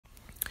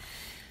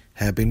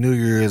Happy New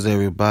Year's,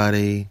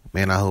 everybody.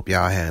 Man, I hope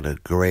y'all had a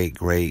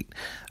great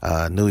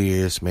New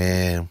Year's,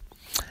 man.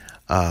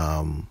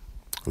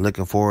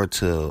 Looking forward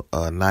to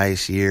a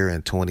nice year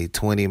in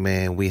 2020,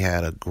 man. We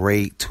had a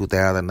great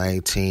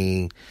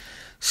 2019.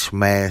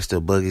 Smashed the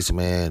boogies,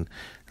 man.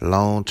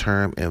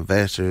 Long-term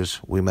investors,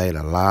 we made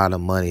a lot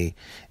of money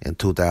in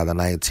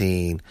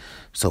 2019.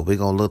 So we're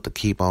going to look to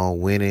keep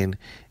on winning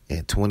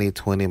in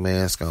 2020,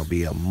 man. It's going to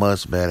be a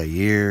much better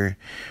year.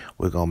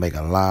 We're going to make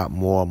a lot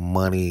more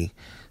money.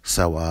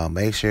 So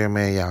make sure,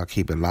 man, y'all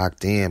keep it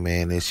locked in,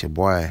 man. It's your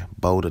boy,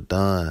 Bo the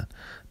Don,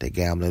 the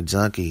Gambling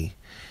Junkie,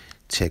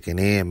 checking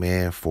in,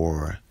 man,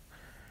 for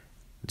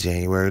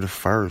January the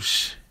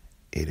 1st.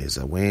 It is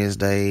a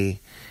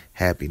Wednesday.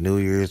 Happy New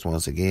Year's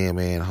once again,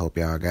 man. Hope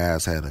y'all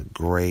guys had a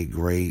great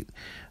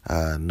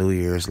New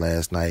Year's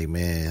last night,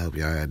 man. Hope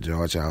y'all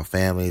enjoyed y'all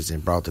families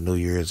and brought the New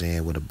Year's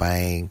in with a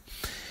bang.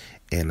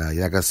 And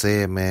like I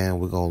said, man,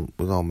 we're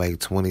gonna make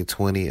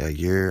 2020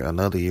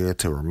 another year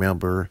to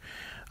remember.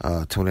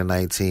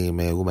 2019,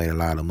 man, we made a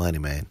lot of money,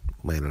 man.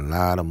 We made a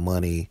lot of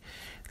money.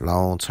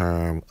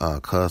 Long-term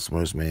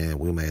customers, man.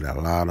 We made a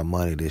lot of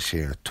money this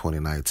year,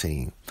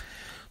 2019.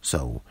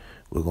 So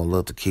we're going to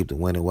look to keep the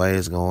winning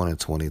ways going in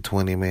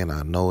 2020, man.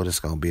 I know it's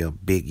going to be a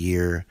big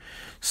year.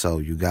 So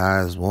you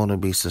guys want to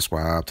be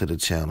subscribed to the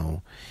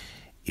channel.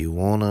 You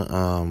want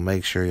to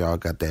make sure y'all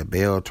got that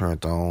bell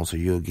turned on so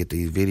you'll get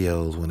these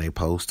videos when they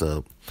post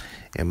up.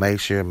 And make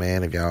sure,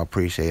 man, if y'all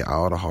appreciate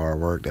all the hard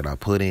work that I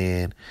put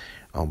in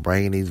on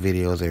bringing these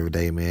videos every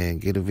day, man,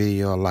 get a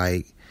video a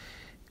like,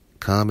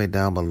 comment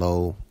down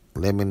below.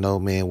 Let me know,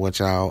 man, what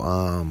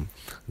y'all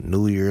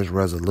New Year's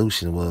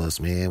resolution was,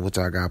 man. What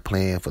y'all got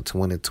planned for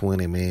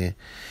 2020, man.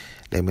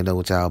 Let me know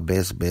what y'all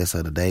best of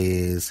the day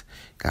is.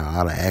 Got a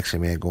lot of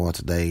action, man, going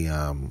today.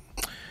 And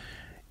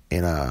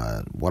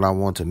what I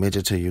want to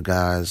mention to you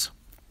guys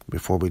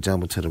before we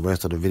jump into the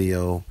rest of the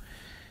video,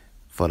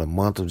 for the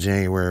month of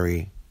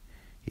January,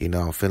 you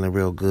know, I'm feeling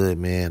real good,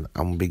 man.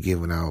 I'm going to be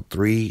giving out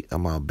 3 of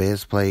my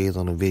best plays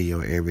on the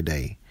video every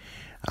day.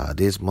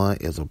 This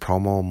month is a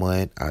promo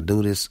month. I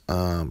do this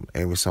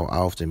every so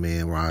often,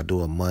 man, where I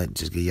do a month,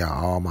 just give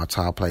y'all all my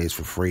top plays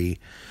for free.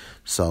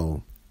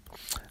 So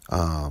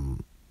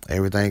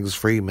everything is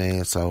free,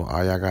 man. So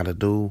all y'all got to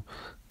do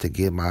to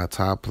get my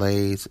top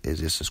plays is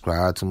just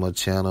subscribe to my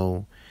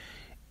channel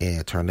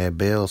and turn that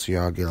bell so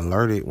y'all get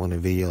alerted when the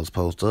videos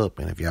post up.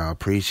 And if y'all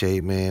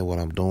appreciate, man, what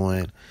I'm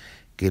doing,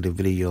 give the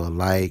video a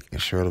like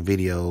and share the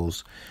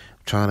videos.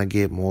 I'm trying to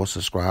get more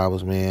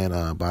subscribers,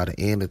 man. By the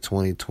end of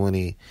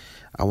 2020,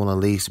 I want to at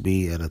least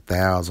be at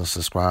 1,000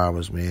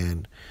 subscribers,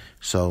 man.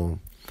 So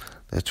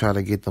let's try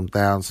to get them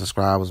 1,000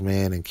 subscribers,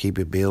 man, and keep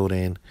it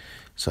building.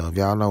 So if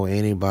y'all know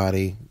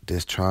anybody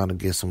that's trying to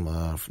get some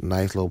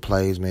nice little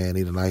plays, man,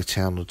 need a nice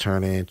channel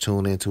to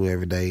tune into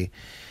every day,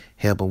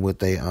 help them with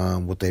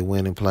they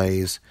winning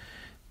plays,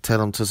 tell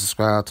them to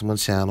subscribe to my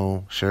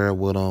channel, share it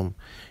with them.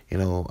 You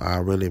know, I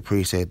really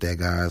appreciate that,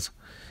 guys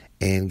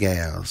and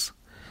gals.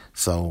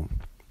 So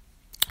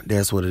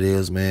that's what it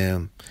is,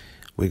 man.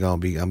 I'm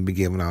gonna be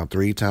giving out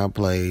 3 top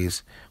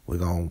plays. We're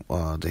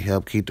gonna to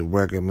help keep the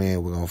record,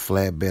 man. We're gonna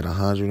flat bet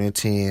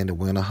 110 to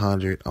win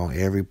 100 on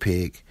every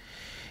pick,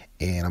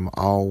 and I'm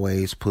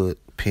always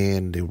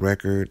pin the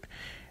record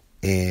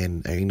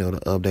and the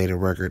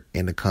updated record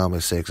in the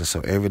comment section.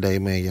 So every day,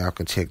 man, y'all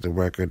can check the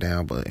record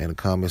down, but in the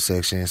comment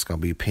section, it's gonna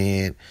be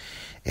pinned,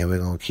 and we're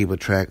gonna keep a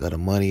track of the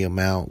money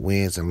amount,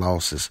 wins and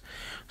losses.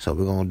 So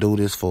we're gonna do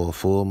this for a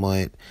full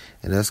month,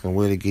 and that's gonna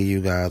really give you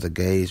guys a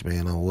gauge,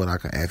 man, on what I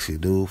can actually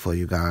do for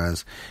you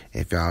guys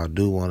if y'all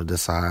do want to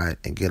decide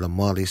and get a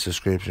monthly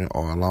subscription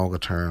or a longer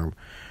term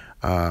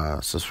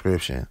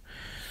subscription.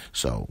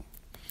 So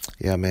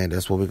yeah, man,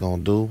 that's what we're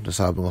going to do. That's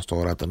how we're going to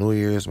start out the New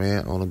Year's,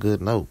 man, on a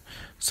good note.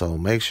 So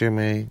make sure,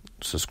 man,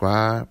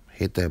 subscribe,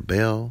 hit that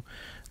bell,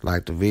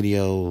 like the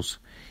videos,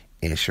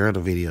 and share the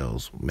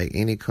videos. Make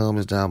any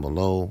comments down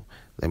below.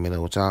 Let me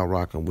know what y'all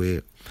rocking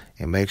with.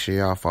 And make sure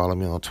y'all follow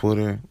me on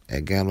Twitter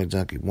at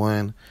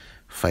GamblingJunkie1,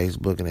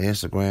 Facebook and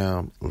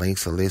Instagram.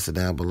 Links are listed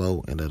down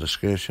below in the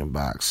description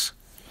box.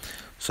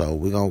 So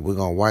we're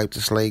gonna wipe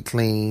the slate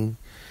clean.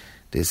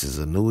 This is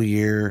a new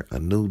year, a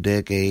new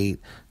decade.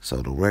 So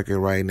the record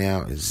right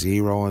now is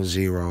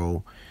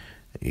 0-0.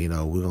 You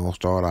know, we're going to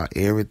start out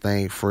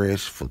everything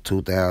fresh for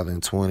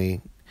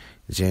 2020,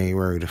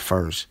 January the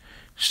 1st.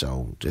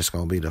 So this is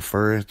going to be the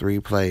first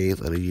 3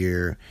 plays of the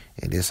year.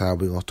 And this is how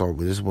we're going to start.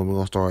 This is when we're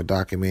going to start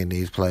documenting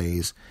these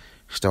plays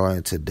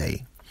starting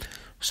today.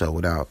 So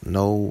without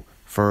no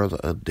further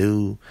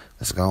ado,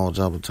 let's go and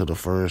jump into the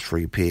first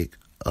free pick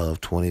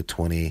of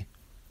 2020.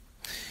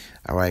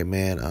 All right,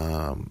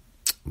 man.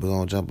 We're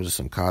going to jump into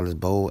some college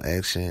bowl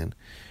action.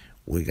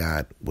 We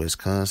got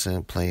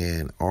Wisconsin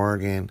playing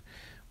Oregon.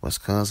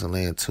 Wisconsin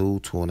laying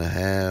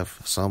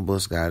 2.5. Some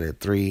books got it at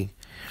 3.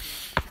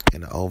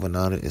 And the over and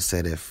under is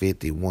set at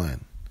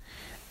 51.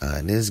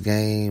 In this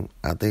game,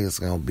 I think it's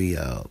going to be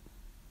a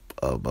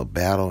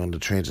battle in the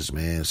trenches,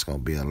 man. It's going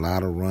to be a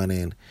lot of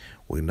running.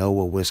 We know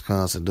what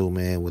Wisconsin do,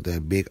 man, with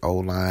that big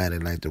O-line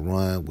and like the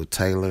run with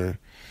Taylor.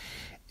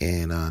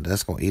 and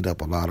that's going to eat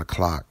up a lot of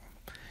clock.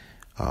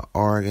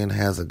 Oregon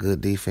has a good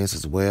defense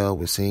as well.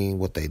 We're seeing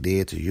what they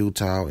did to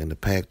Utah in the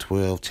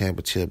Pac-12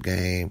 championship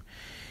game,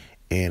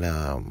 and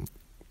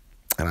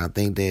I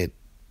think that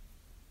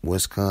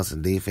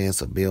Wisconsin defense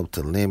will be able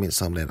to limit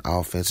some of that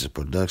offensive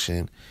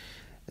production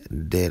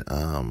that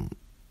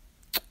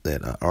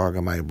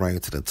Oregon might bring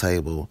to the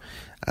table.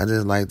 I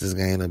just like this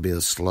game to be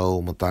a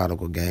slow,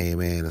 methodical game,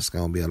 man. It's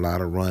going to be a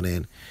lot of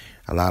running,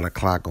 a lot of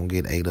clock going to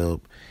get ate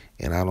up,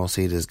 and I don't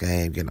see this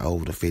game getting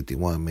over the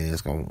 51, man.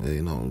 It's going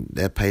to,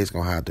 that pace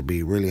going to have to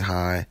be really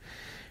high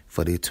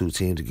for these two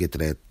teams to get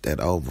to that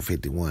over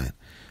 51.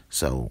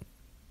 So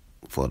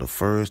for the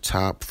first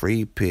top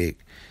free pick,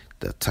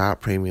 the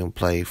top premium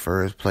play,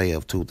 first play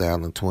of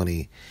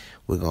 2020,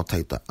 we're going to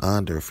take the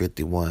under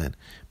 51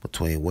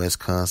 between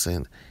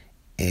Wisconsin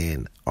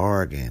and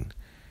Oregon.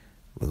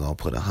 We're going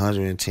to put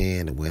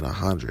 110 to win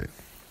 100.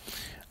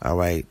 All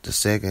right, the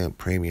second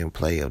premium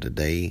play of the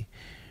day,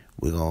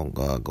 we're going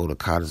to go to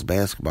college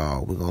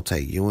basketball. We're going to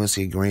take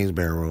UNC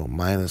Greensboro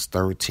minus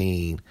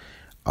 13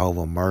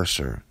 over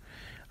Mercer.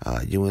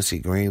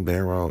 UNC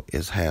Greensboro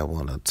have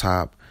one of the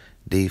top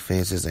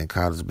defenses in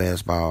college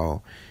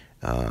basketball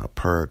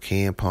per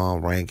Ken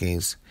Palm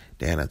rankings.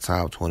 They're in the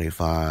top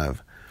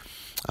 25.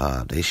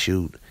 They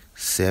shoot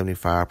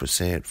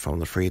 75% from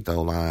the free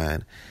throw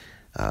line.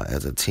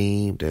 As a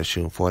team, they're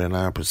shooting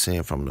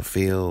 49% from the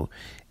field,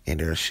 and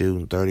they're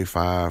shooting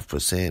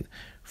 35%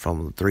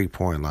 from the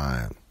three-point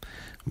line.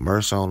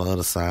 Mercer on the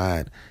other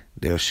side,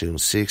 they're shooting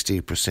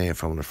 60%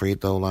 from the free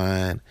throw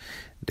line.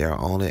 They're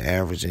only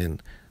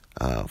averaging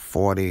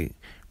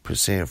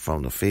 40%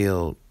 from the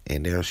field,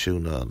 and they're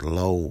shooting a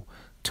low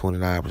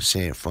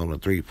 29% from the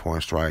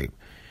three-point stripe.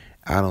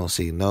 I don't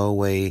see no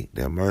way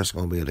that Mercer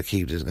going to be able to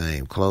keep this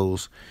game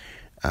close.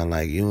 I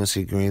like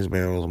UNC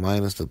Greensboro's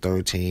minus the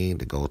 13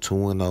 to go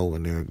 2-0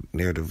 in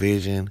their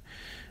division,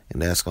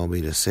 and that's going to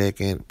be the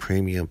second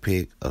premium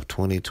pick of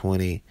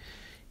 2020.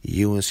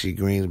 UNC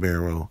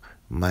Greensboro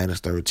minus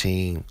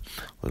 13.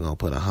 We're going to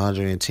put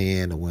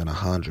 110 to win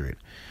 100.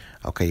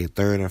 Okay, your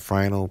third and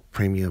final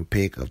premium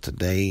pick of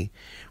today,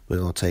 we're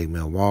going to take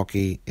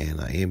Milwaukee and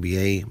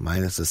NBA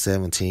minus the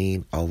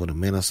 17 over the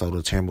Minnesota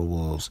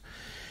Timberwolves.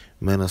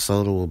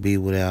 Minnesota will be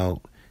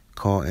without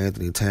Karl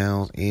Anthony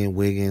Towns and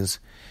Wiggins.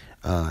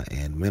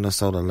 And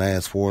Minnesota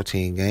last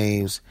 14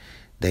 games,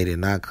 they did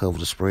not cover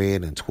the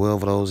spread in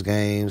 12 of those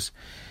games.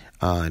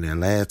 In their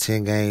last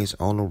 10 games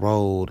on the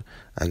road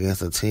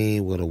against a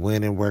team with a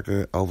winning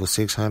record over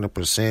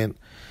 600%,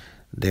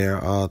 they're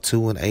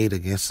 2-8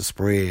 against the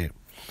spread.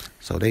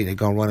 So they're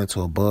going to run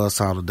into a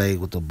buzzsaw today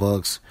with the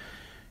Bucks.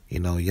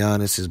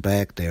 Giannis is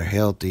back. They're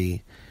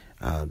healthy.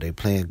 They're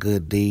playing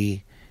good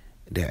D.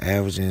 They're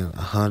averaging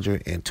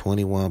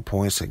 121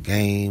 points a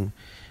game.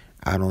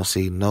 I don't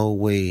see no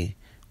way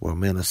where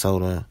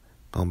Minnesota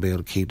going to be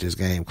able to keep this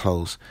game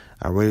close.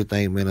 I really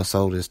think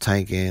Minnesota is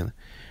tanking.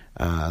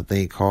 I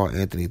think Karl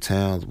Anthony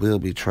Towns will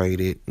be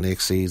traded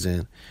next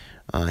season.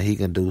 He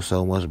can do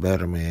so much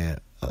better, man.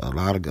 A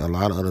lot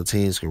of other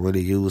teams can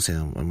really use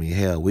him. I mean,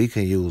 hell, we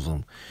can use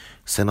him.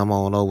 Send him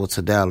on over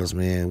to Dallas,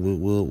 man.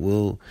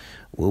 We'll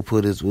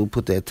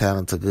put that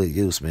talent to good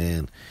use,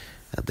 man.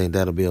 I think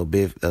that'll be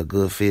a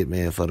good fit,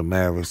 man, for the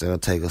Mavericks. That'll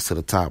take us to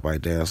the top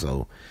right there.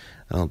 So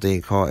I don't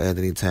think Karl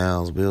Anthony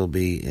Towns will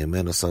be in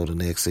Minnesota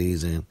next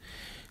season.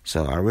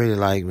 So I really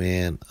like,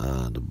 man,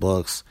 the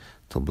Bucks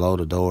to blow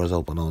the doors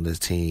open on this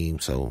team.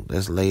 So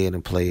let's lay it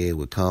and play it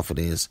with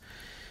confidence.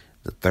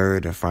 The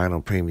third and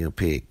final premium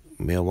pick,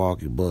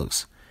 Milwaukee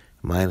Bucks,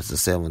 minus the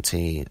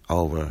 17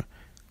 over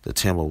the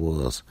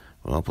Timberwolves.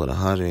 We're going to put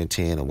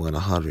 110 to win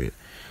 100.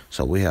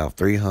 So we have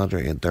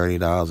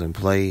 $330 in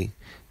play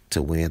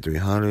to win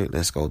 300.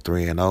 Let's go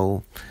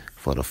 3-0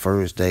 for the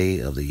first day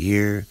of the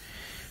year.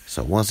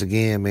 So once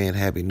again, man,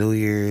 Happy New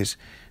Year's.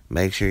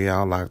 Make sure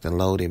y'all locked and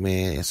loaded,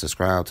 man, and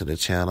subscribe to the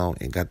channel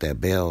and got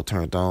that bell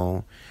turned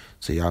on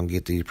so y'all can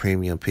get these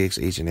premium picks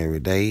each and every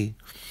day.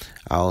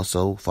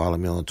 Also, follow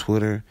me on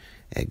Twitter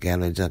at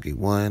Gambling Junkie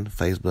 1,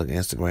 Facebook,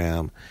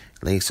 Instagram.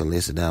 Links are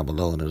listed down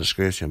below in the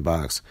description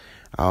box.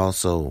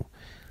 Also,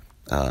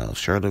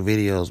 share the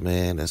videos,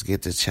 man. Let's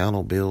get this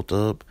channel built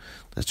up.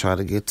 Let's try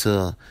to get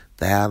to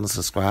 1,000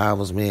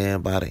 subscribers,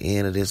 man, by the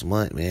end of this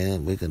month,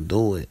 man. We can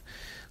do it.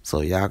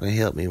 So y'all can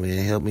help me,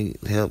 man.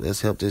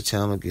 Let's help this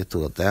channel get to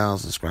 1,000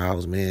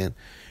 subscribers, man.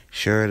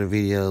 Share the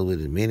video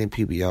with as many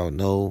people y'all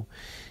know.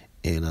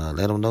 And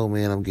let them know,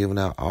 man, I'm giving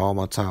out all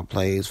my top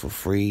plays for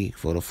free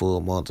for the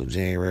full month of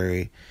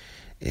January.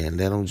 And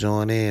let them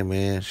join in,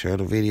 man. Share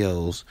the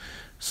videos.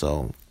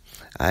 So,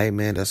 all right,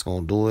 man, that's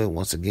going to do it.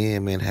 Once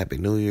again, man, Happy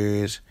New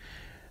Year's.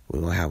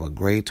 We're going to have a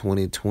great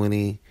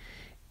 2020.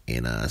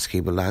 And let's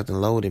keep it locked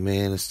and loaded,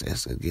 man.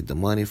 Let's get the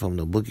money from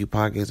the bookie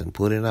pockets and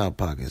put it in our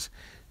pockets.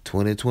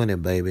 2020,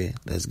 baby.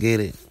 Let's get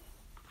it.